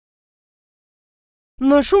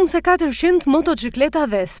Më shumë se 400 motocikleta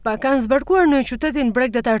Vespa kanë zbarkuar në qytetin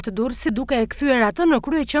bregdetar të Durrësit duke e kthyer atë në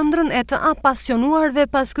kryeqendrën e të apasionuarve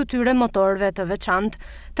pas këtyre motorëve të veçantë.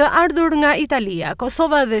 Të ardhur nga Italia,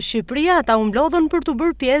 Kosova dhe Shqipëria, ata u mblodhën për të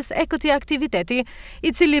bërë pjesë e këtij aktiviteti,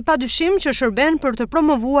 i cili padyshim që shërben për të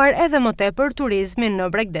promovuar edhe më tepër turizmin në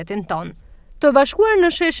bregdetin ton. Të bashkuar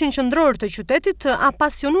në sheshin qendror të qytetit të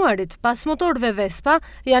apasionuarit pas motorëve Vespa,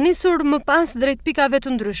 janë nisur më pas drejt pikave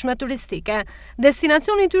të ndryshme turistike.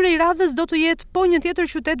 Destinacioni i tyre i radhës do të jetë po një tjetër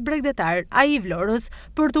qytet bregdetar, ai i Vlorës,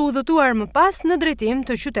 për të udhëtuar më pas në drejtim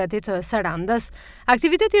të qytetit të Sarandës.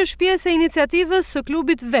 Aktiviteti është pjesë e iniciativës së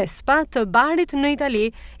klubit Vespa të Barit në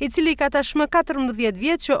Itali, i cili ka tashmë 14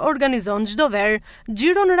 vjet që organizon çdo verë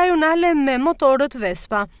xhiron rajonale me motorët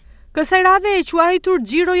Vespa. Kësaj radhe e quajtur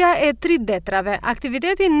xhiroja e 3 detrave.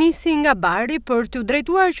 Aktiviteti nisi nga Bari për t'u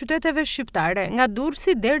drejtuar qyteteve shqiptare, nga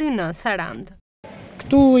Durrësi deri në Sarandë.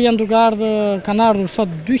 Këtu kanë ardhur sot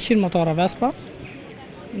 200 motora Vespa.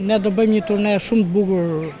 Ne do bëjmë një turne shumë të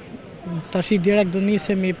bukur, tash direkt do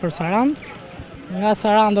nisemi për Sarandë. Nga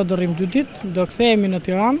Saranda do rrim 2 ditë, do kthehemi në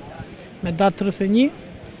Tiranë me datë 31.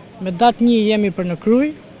 Me datë 1 jemi për në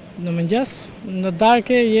Krujë. Në mëngjes, në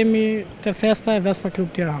darke jemi te festa e Vespa Klub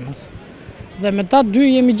Tiranës. Dhe me datë 2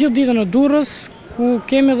 jemi gjithë ditën në Durrës, ku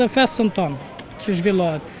kemi dhe festën tonë që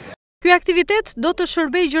zhvillohet. Ky aktivitet do të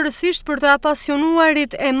shërbejë gjërësisht për të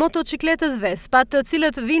apasionuarit e motocikletës Vespa, të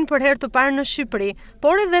cilët vinë për herë të parë në Shqipëri,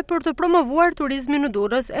 por edhe për të promovuar turizmin në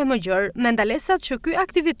Durrës e më gjerë, me ndalesat që ky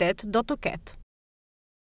aktivitet do të ketë.